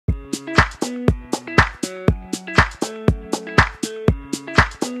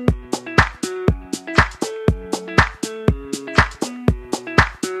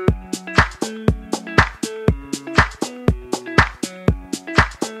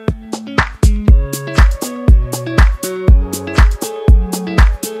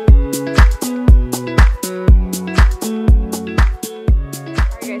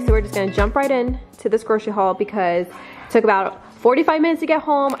jump right in to this grocery haul because it took about 45 minutes to get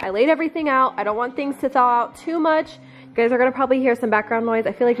home. I laid everything out. I don't want things to thaw out too much. You guys are gonna probably hear some background noise.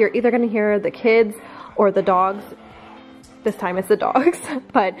 I feel like you're either gonna hear the kids or the dogs. This time it's the dogs.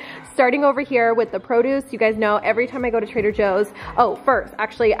 But starting over here with the produce, you guys know every time I go to Trader Joe's. Oh, first,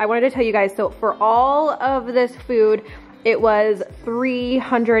 actually, I wanted to tell you guys, so for all of this food, it was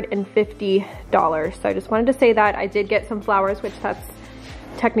 $350. So I just wanted to say that. I did get some flowers, which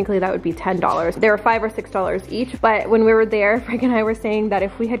technically that would be $10. They were $5 or $6 each. But when we were there, Frank and I were saying that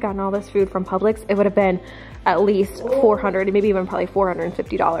if we had gotten all this food from Publix, it would have been at least $400, maybe even probably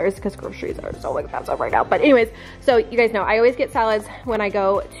 $450 because groceries are so expensive right now. But anyways, so you guys know I always get salads when I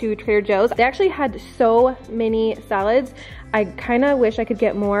go to Trader Joe's. They actually had so many salads. I kind of wish I could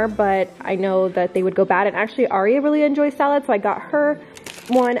get more, but I know that they would go bad. And actually Aria really enjoys salad, so I got her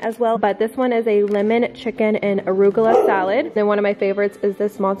one as well. But this one is a lemon chicken and arugula salad. Then one of my favorites is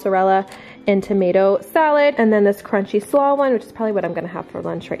this mozzarella and tomato salad. And then this crunchy slaw one, which is probably what I'm gonna have for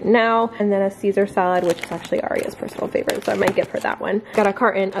lunch right now. And then a Caesar salad, which is actually Aria's personal favorite, so I might give her that one. Got a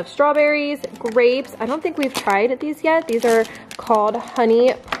carton of strawberries, grapes. I don't think we've tried these yet. These are called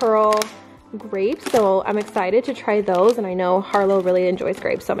honey pearl grapes, so I'm excited to try those. And I know Harlow really enjoys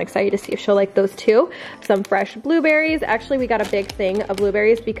grapes, so I'm excited to see if she'll like those too. Some fresh blueberries. Actually, we got a big thing of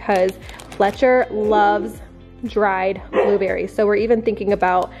blueberries because Fletcher loves dried blueberries, so we're even thinking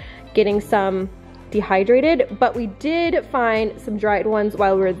about getting some dehydrated, but we did find some dried ones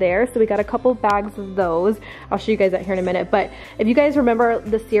while we were there, so we got a couple bags of those. I'll show you guys that here in a minute. But if you guys remember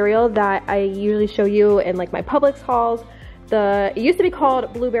the cereal that I usually show you in like my Publix hauls, it used to be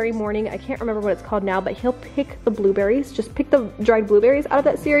called Blueberry Morning. I can't remember what it's called now, but he'll pick the blueberries, just pick the dried blueberries out of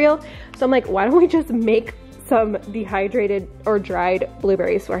that cereal. So I'm like, why don't we just make some dehydrated or dried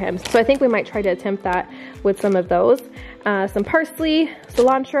blueberries for him? So I think we might try to attempt that with some of those. Some parsley,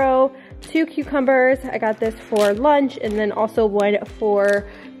 cilantro, 2 cucumbers. I got this for lunch, and then also one for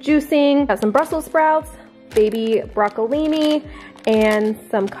juicing. Got some Brussels sprouts, baby broccolini, and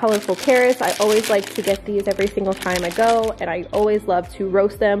some colorful carrots. I always like to get these every single time I go, and I always love to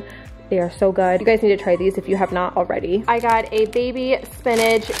roast them. They are so good. You guys need to try these if you have not already. I got a baby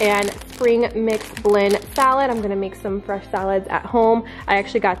spinach and spring mix blend salad. I'm gonna make some fresh salads at home. I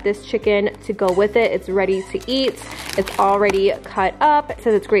actually got this chicken to go with it. It's ready to eat. It's already cut up. It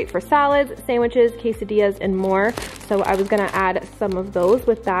says it's great for salads, sandwiches, quesadillas, and more. So I was gonna add some of those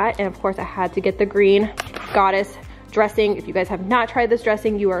with that. And of course I had to get the green goddess dressing. If you guys have not tried this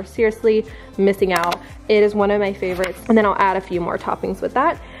dressing, you are seriously missing out. It is one of my favorites. And then I'll add a few more toppings with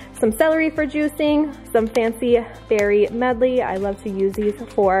that. Some celery for juicing, some fancy berry medley. I love to use these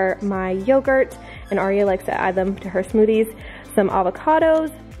for my yogurt, and Aria likes to add them to her smoothies. Some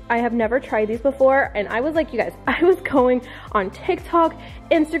avocados. I have never tried these before, and I was like you guys, I was going on TikTok,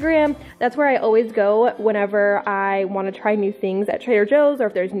 Instagram. That's where I always go whenever I want to try new things at Trader Joe's or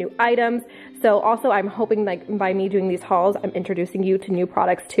if there's new items. So also I'm hoping like by me doing these hauls, I'm introducing you to new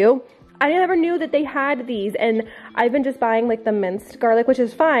products too. I never knew that they had these, and I've been just buying like the minced garlic, which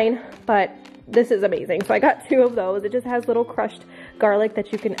is fine, but this is amazing. So I got 2 of those. It just has little crushed garlic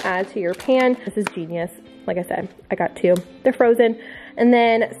that you can add to your pan. This is genius. Like I said, I got 2. They're frozen. And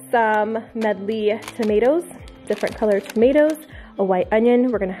then some medley tomatoes, different colored tomatoes, a white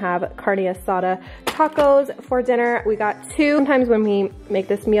onion. We're gonna have carne asada tacos for dinner. We got 2. Sometimes when we make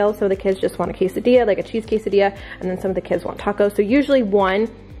this meal, so the kids just want a quesadilla, like a cheese quesadilla, and then some of the kids want tacos. So usually 1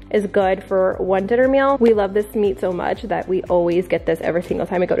 is good for 1 dinner meal. We love this meat so much that we always get this every single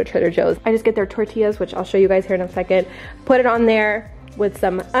time we go to Trader Joe's. I just get their tortillas, which I'll show you guys here in a second. Put it on there with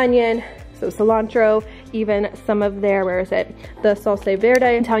some onion, so cilantro, even some of their, where is it? The salsa verde.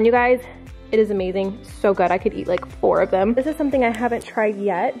 I'm telling you guys, it is amazing, so good. I could eat like 4 of them. This is something I haven't tried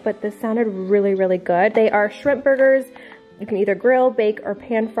yet, but this sounded really, really good. They are shrimp burgers. You can either grill, bake, or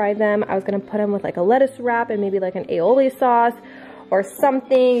pan fry them. I was gonna put them with like a lettuce wrap and maybe like an aioli sauce or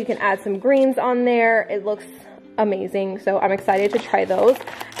something. You can add some greens on there. It looks amazing, so I'm excited to try those.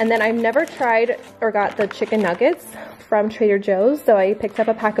 And then I've never tried or got the chicken nuggets from Trader Joe's, so I picked up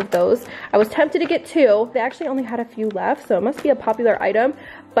a pack of those. I was tempted to get 2. They actually only had a few left, so it must be a popular item,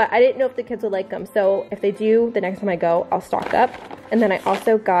 but I didn't know if the kids would like them. So if they do, the next time I go, I'll stock up. And then I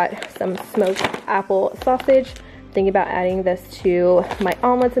also got some smoked apple sausage. Thinking about adding this to my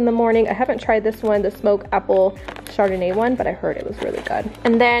omelets in the morning. I haven't tried this one, the smoked apple Chardonnay one, but I heard it was really good.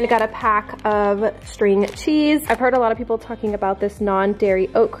 And then got a pack of string cheese. I've heard a lot of people talking about this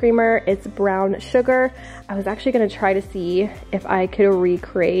non-dairy oat creamer. It's brown sugar. I was actually gonna try to see if I could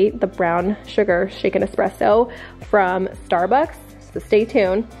recreate the brown sugar shaken espresso from Starbucks, so stay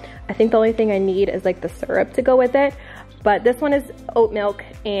tuned. I think the only thing I need is like the syrup to go with it. but this one is oat milk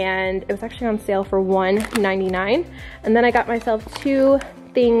and it was actually on sale for $1.99. And then I got myself two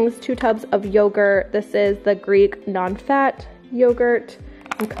tubs of yogurt. This is the Greek non-fat yogurt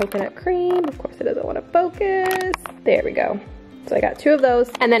and coconut cream. Of course it doesn't want to focus. There we go. So I got two of those.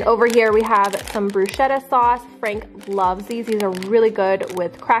 And then over here we have some bruschetta sauce. Frank loves these. These are really good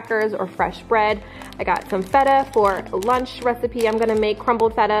with crackers or fresh bread. I got some feta for a lunch recipe. I'm gonna make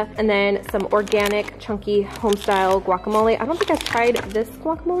crumbled feta, and then some organic chunky home-style guacamole. I don't think I've tried this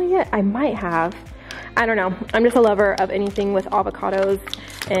guacamole yet. I might have. I don't know. I'm just a lover of anything with avocados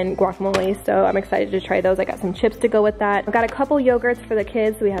and guacamole, so I'm excited to try those. I got some chips to go with that. I've got a couple yogurts for the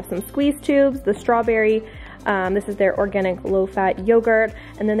kids. We have some squeeze tubes, the strawberry. This is their organic low-fat yogurt,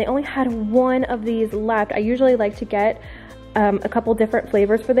 and then they only had one of these left. I usually like to get a couple different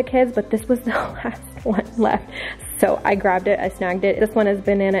flavors for the kids, but this was the last one left, so I grabbed it, I snagged it. This one is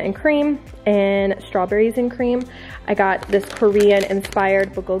banana and cream and strawberries and cream. I got this Korean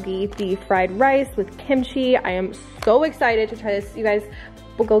inspired bulgogi beef fried rice with kimchi. I am so excited to try this, you guys.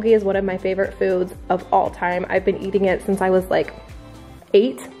 Bulgogi is one of my favorite foods of all time. I've been eating it since I was like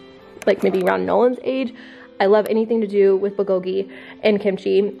 8, like maybe around Nolan's age. I love anything to do with bulgogi and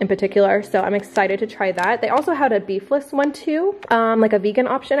kimchi in particular, so I'm excited to try that. They also had a beefless one too, like a vegan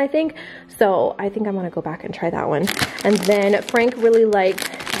option, I think. So I think I'm gonna go back and try that one. And then Frank really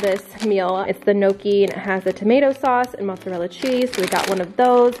liked this meal. It's the gnocchi and it has the tomato sauce and mozzarella cheese, so we got one of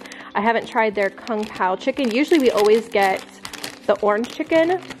those. I haven't tried their kung pao chicken. Usually we always get the orange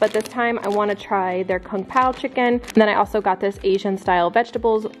chicken, but this time I want to try their kung pao chicken. And then I also got this Asian style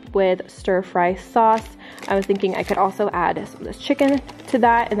vegetables with stir fry sauce. I was thinking I could also add some of this chicken to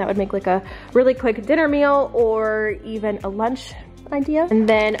that, and that would make like a really quick dinner meal or even a lunch idea. And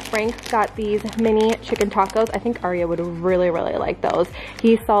then Frank got these mini chicken tacos. I think Arya would really like those.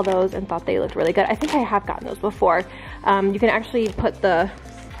 He saw those and thought they looked really good. I think I have gotten those before. You can actually put the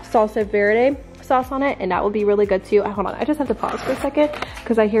salsa verde sauce on it, and that will be really good too. Hold on, I just have to pause for a second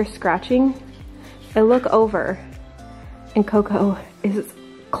because I hear scratching. I look over and Coco is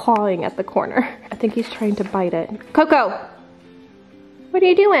clawing at the corner. I think he's trying to bite it. Coco, what are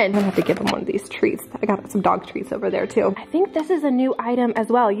you doing? I'm gonna have to give him one of these treats. I got some dog treats over there too. I think this is a new item as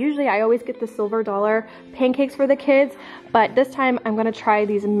well. Usually I always get the silver dollar pancakes for the kids, but this time I'm gonna try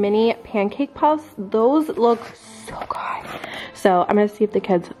these mini pancake puffs. Those look so good. So I'm gonna see if the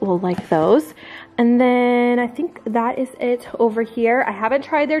kids will like those. And then I think that is it over here. I haven't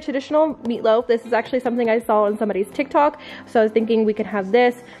tried their traditional meatloaf. This is actually something I saw on somebody's TikTok. So I was thinking we could have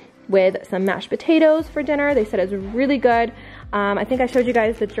this with some mashed potatoes for dinner. They said it was really good. I think I showed you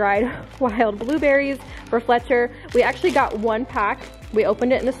guys the dried wild blueberries for Fletcher. We actually got one pack. We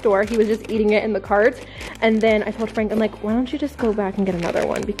opened it in the store. He was just eating it in the cart. And then I told Frank, I'm like, why don't you just go back and get another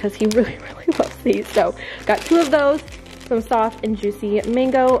one? Because he really loves these. So got two of those, some soft and juicy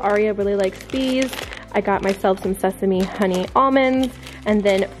mango. Arya really likes these. I got myself some sesame honey almonds. And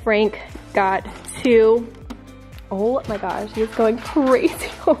then Frank got two. Oh my gosh, he was going crazy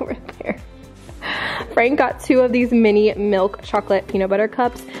over there. Frank got two of these mini milk chocolate peanut butter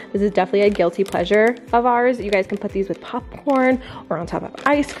cups. This is definitely a guilty pleasure of ours. You guys can put these with popcorn or on top of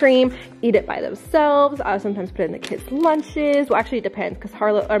ice cream, eat it by themselves. I sometimes put it in the kids' lunches. Well, actually it depends because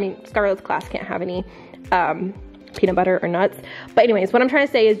Scarlett's class can't have any peanut butter or nuts. But anyways, what I'm trying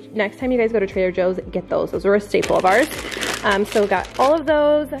to say is next time you guys go to Trader Joe's, get those. Those are a staple of ours. So got all of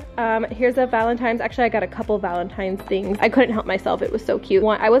those. Here's a Valentine's. Actually, I got a couple Valentine's things. I couldn't help myself. It was so cute.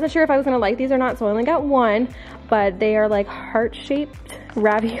 I wasn't sure if I was gonna like these or not, so I only got one, but they are like heart-shaped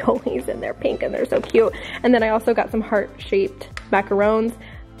raviolis and they're pink and they're so cute. And then I also got some heart-shaped macarons.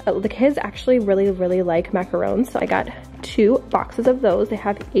 The kids actually really like macarons, so I got 2 boxes of those. They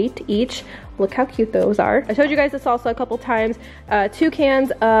have 8 each. Look how cute those are. I showed you guys the salsa a couple times. 2 cans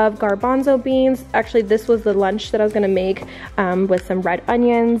of garbanzo beans. Actually, this was the lunch that I was gonna make with some red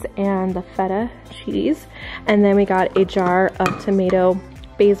onions and the feta cheese. And then we got a jar of tomato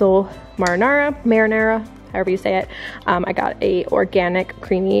basil marinara, however you say it. I got a organic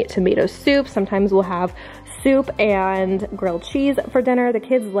creamy tomato soup. Sometimes we'll have soup and grilled cheese for dinner. The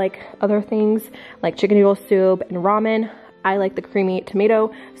kids like other things like chicken noodle soup and ramen. I like the creamy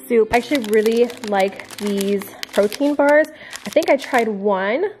tomato soup. I actually really like these protein bars. I think I tried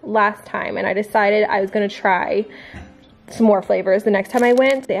one last time and I decided I was gonna try some more flavors the next time I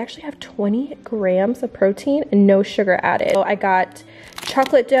went. They actually have 20 grams of protein and no sugar added. So I got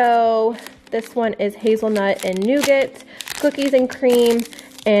chocolate dough. This one is hazelnut and nougat, cookies and cream,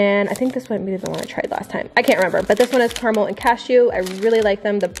 And I think this one may be the one I tried last time. I can't remember, but this one is caramel and cashew. I really like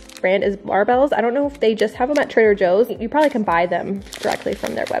them. The brand is Barbells. I don't know if they just have them at Trader Joe's. You probably can buy them directly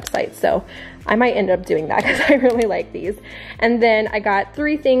from their website. So I might end up doing that because I really like these. And then I got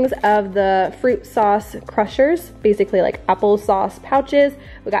 3 things of the fruit sauce crushers, basically like apple sauce pouches.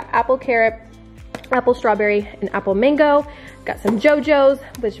 We got apple carrot, apple strawberry, and apple mango. Got some JoJo's,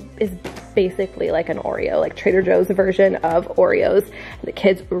 which is basically like an Oreo, like Trader Joe's version of Oreos. The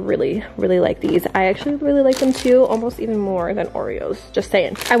kids really, really like these. I actually really like them too, almost even more than Oreos, just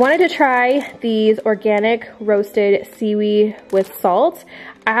saying. I wanted to try these organic roasted seaweed with salt.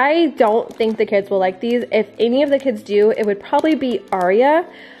 I don't think the kids will like these. If any of the kids do, it would probably be Aria,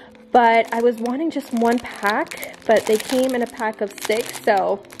 but I was wanting just 1 pack, but they came in a pack of 6,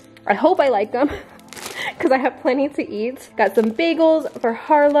 so I hope I like them. Because I have plenty to eat. Got some bagels for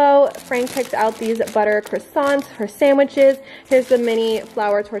Harlow. Frank picked out these butter croissants for sandwiches. Here's the mini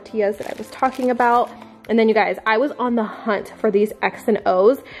flour tortillas that I was talking about. And then you guys, I was on the hunt for these X and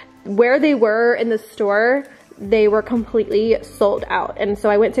O's. Where they were in the store, they were completely sold out. And so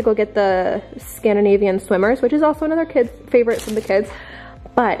I went to go get the Scandinavian Swimmers, which is also another kid's favorite from the kids.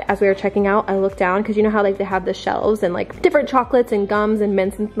 But as we were checking out, I looked down because you know how like they have the shelves and like different chocolates and gums and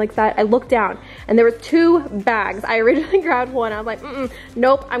mints and like that. I looked down and there was 2 bags. I originally grabbed one. I was like,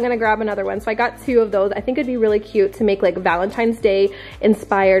 nope, I'm gonna grab another one. So I got 2 of those. I think it'd be really cute to make like Valentine's Day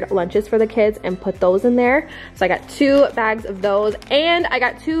inspired lunches for the kids and put those in there. So I got 2 bags of those, and I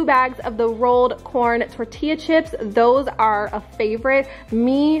got 2 bags of the rolled corn tortilla chips. Those are a favorite.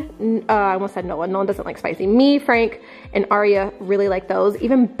 Me, I almost said no one doesn't like spicy. Me, Frank, and Aria really like those.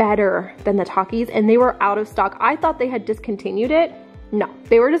 Even better than the Takis, and they were out of stock. I thought they had discontinued it. No,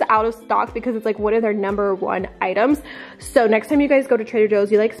 they were just out of stock because it's like one of their #1 items. So next time you guys go to Trader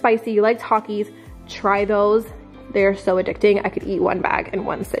Joe's, you like spicy, you like Takis, try those. They're so addicting. I could eat 1 bag in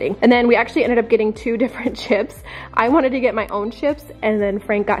 1 sitting. And then we actually ended up getting 2 different chips. I wanted to get my own chips, and then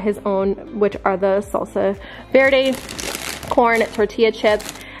Frank got his own, which are the salsa verde corn tortilla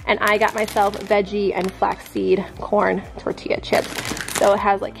chips. And I got myself veggie and flaxseed corn tortilla chips. So it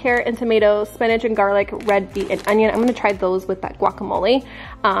has like carrot and tomatoes, spinach and garlic, red beet and onion. I'm gonna try those with that guacamole.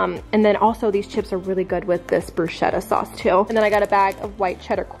 And then also these chips are really good with this bruschetta sauce too. And then I got a bag of white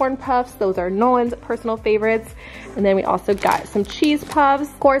cheddar corn puffs. Those are Nolan's personal favorites. And then we also got some cheese puffs.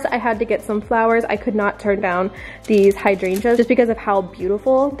 Of course, I had to get some flowers. I could not turn down these hydrangeas just because of how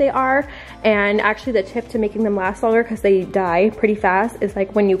beautiful they are. And actually the tip to making them last longer, because they die pretty fast, is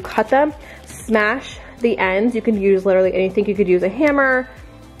like when you cut them, smash the ends. You can use literally anything. You could use a hammer,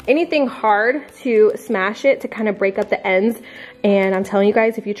 anything hard to smash it to kind of break up the ends. And I'm telling you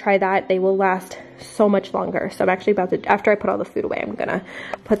guys, if you try that, they will last so much longer. So I'm actually about to, after I put all the food away, I'm gonna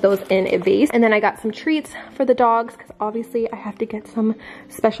put those in a vase. And then I got some treats for the dogs because obviously I have to get some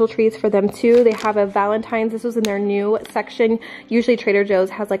special treats for them too. They have a Valentine's. This was in their new section. Usually Trader Joe's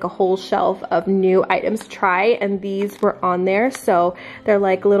has like a whole shelf of new items to try, and these were on there. So they're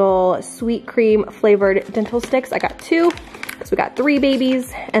like little sweet cream flavored dental sticks. I got 2. So we got 3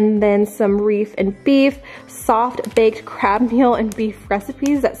 babies, and then some reef and beef, soft baked crab meal and beef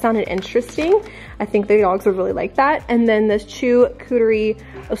recipes. That sounded interesting. I think the dogs would really like that. And then this chew cootery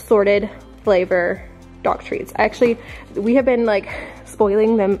assorted flavor dog treats. Actually, we have been like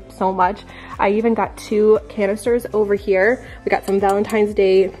spoiling them so much. I even got 2 canisters over here. We got some Valentine's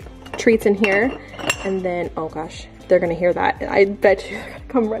Day treats in here. And then, oh gosh, they're gonna hear that. I bet you they're gonna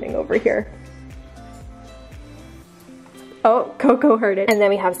come running over here. Oh, Coco heard it. And then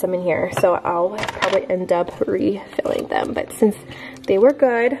we have some in here, so I'll probably end up refilling them. But since they were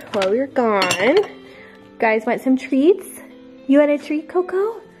good while we were gone, guys want some treats? You want a treat,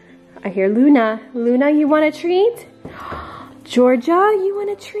 Coco? I hear Luna. Luna, you want a treat? Georgia, you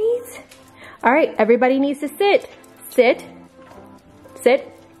want a treat? All right, everybody needs to sit. Sit.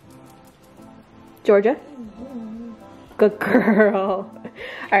 Sit. Georgia. Good girl.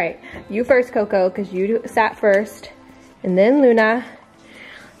 All right, you first, Coco, because you sat first. And then Luna,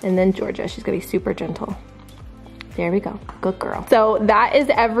 and then Georgia. She's gonna be super gentle. There we go, good girl. So that is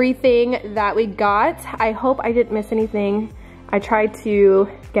everything that we got. I hope I didn't miss anything. I tried to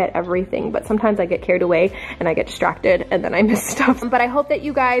get everything, but sometimes I get carried away and I get distracted and then I miss stuff. But I hope that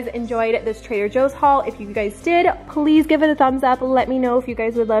you guys enjoyed this Trader Joe's haul. If you guys did, please give it a thumbs up. Let me know if you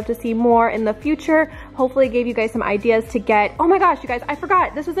guys would love to see more in the future. Hopefully gave you guys some ideas to get. Oh my gosh, you guys, I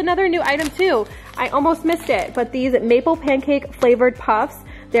forgot. This was another new item too. I almost missed it, but these maple pancake flavored puffs,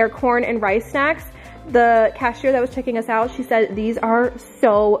 they're corn and rice snacks. the cashier that was checking us out, she said these are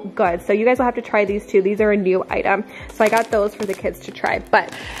so good. So you guys will have to try these too. These are a new item. So I got those for the kids to try.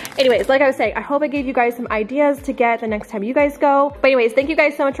 But anyways, like I was saying, I hope I gave you guys some ideas to get the next time you guys go. But anyways, thank you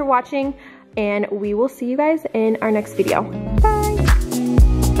guys so much for watching, and we will see you guys in our next video. Bye.